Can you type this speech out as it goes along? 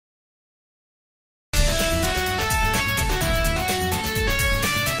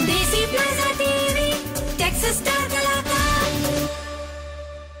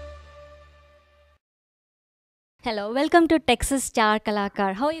Hello, welcome to Texas Star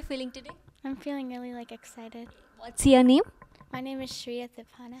Kalakaar. How are you feeling today? I'm feeling really excited. What's your name? My name is Shriya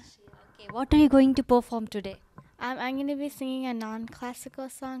Thipana. Okay, what are you going to perform today? I'm going to be singing a non-classical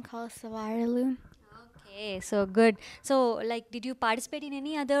song called Savaraloon. Okay, so good. So, did you participate in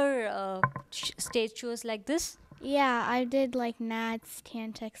any other stage shows like this? Yeah, I did like NADS,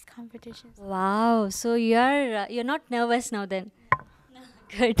 Tantex competitions. Wow, so you're not nervous now then?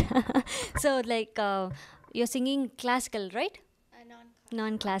 Good. So, you're singing classical, right?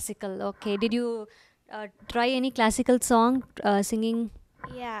 Non-classical. Okay. Did you try any classical song singing?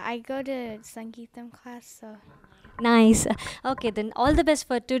 Yeah, I go to Sangeetam class, so Nice. Okay, then all the best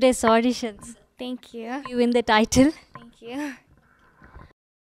for today's auditions. thank you. You win the title. Thank you.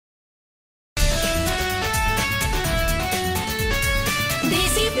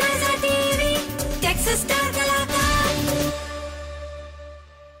 Desi Plaza TV, Texas.